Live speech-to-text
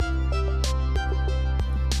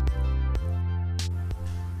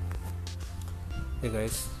Hey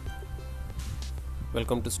guys,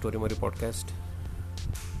 welcome to Story Mori Podcast.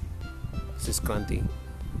 This is Kranti.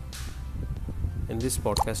 In this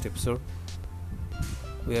podcast episode,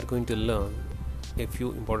 we are going to learn a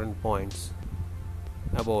few important points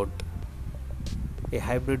about a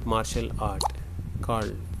hybrid martial art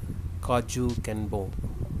called Kajukenbo.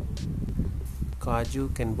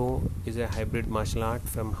 Kajukenbo is a hybrid martial art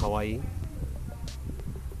from Hawaii.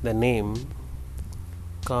 The name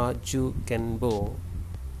Kajukenbo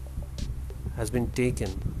has been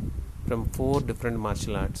taken from 4 different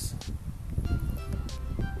martial arts.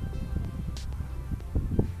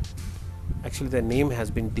 Actually, the name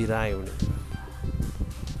has been derived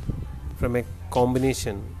from a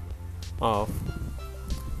combination of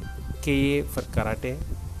KA for karate,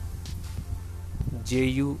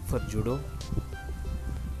 JU for judo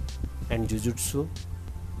and jujutsu,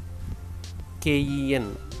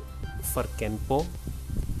 KEN for kenpo,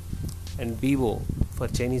 and BO for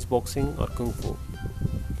Chinese boxing or kung fu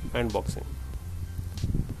and boxing.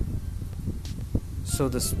 So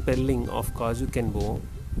the spelling of Kajukenbo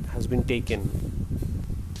has been taken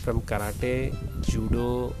from karate,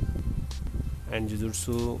 judo and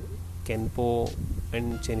jujutsu, kenpo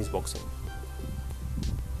and Chinese boxing.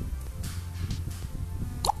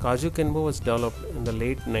 Kajukenbo was developed in the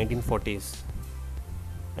late 1940s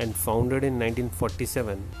and founded in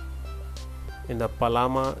 1947 in the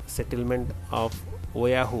Palama settlement of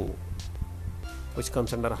Oahu, which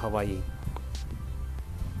comes under Hawaii.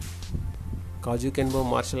 Kajukenbo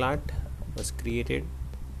martial art was created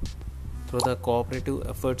through the cooperative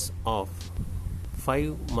efforts of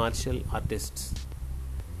 5 martial artists,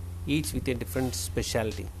 each with a different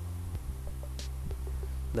specialty.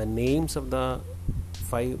 The names of the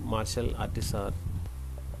 5 martial artists are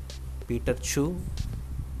Peter Chu,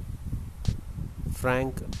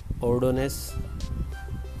 Frank Ordonez,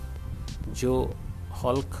 Joe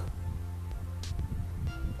Hulk,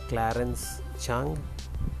 Clarence Chang,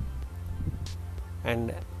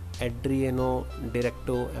 and Adriano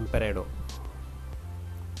Directo Emperedo.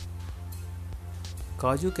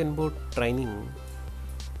 Kajukenbo training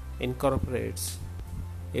incorporates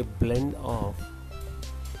a blend of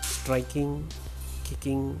striking,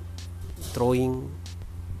 kicking, throwing,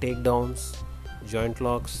 takedowns, joint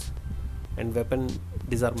locks, and weapon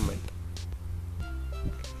disarmament.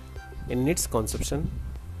 In its conception,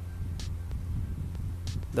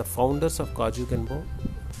 the founders of Kajukenbo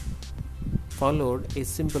followed a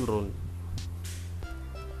simple rule.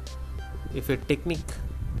 If a technique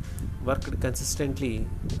worked consistently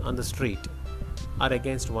on the street or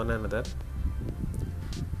against one another,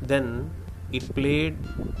 then it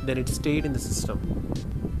stayed in the system.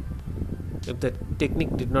 If the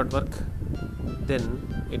technique did not work,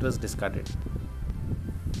 then it was discarded.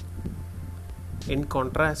 In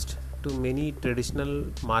contrast to many traditional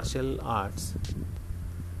martial arts,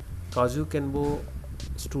 Kajukenbo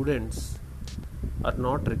students are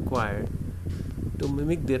not required to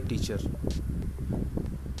mimic their teacher,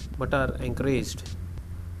 but are encouraged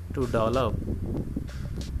to develop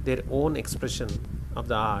their own expression of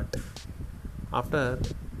the art after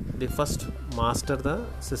they first master the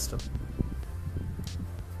system.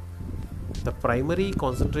 The primary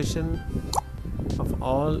concentration of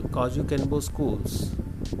all Kajukenbo schools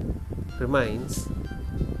remains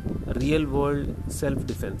real world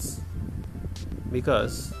self-defense,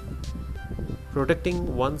 because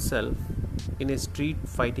protecting oneself in a street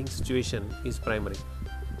fighting situation is primary.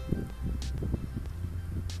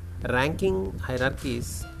 Ranking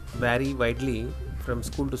hierarchies vary widely from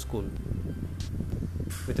school to school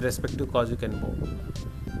with respect to Kajukenbo.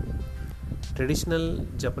 Traditional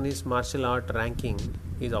Japanese martial art ranking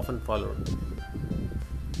is often followed.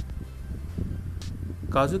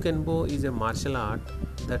 Kajukenbo is a martial art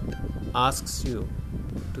that asks you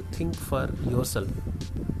to think for yourself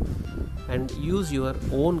and use your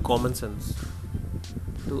own common sense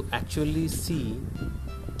to actually see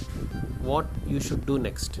what you should do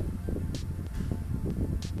next.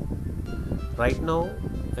 Right now,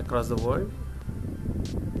 across the world,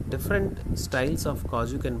 different styles of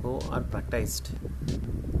Kajukenbo are practiced.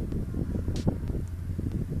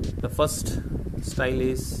 The first style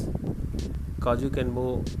is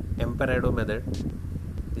Kajukenbo Emperedo method.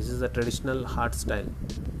 This is the traditional hard style.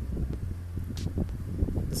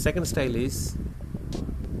 The second style is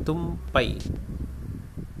Tum Pai.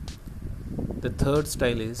 The third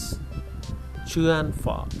style is Chuan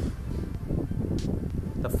Fa.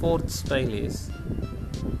 The fourth style is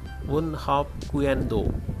Wun Hap Kuan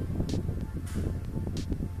Do.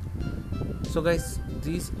 So guys,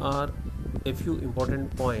 these are a few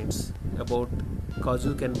important points about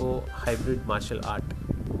Kajukenbo hybrid martial art.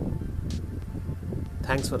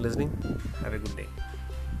 Thanks for listening. Have a good day.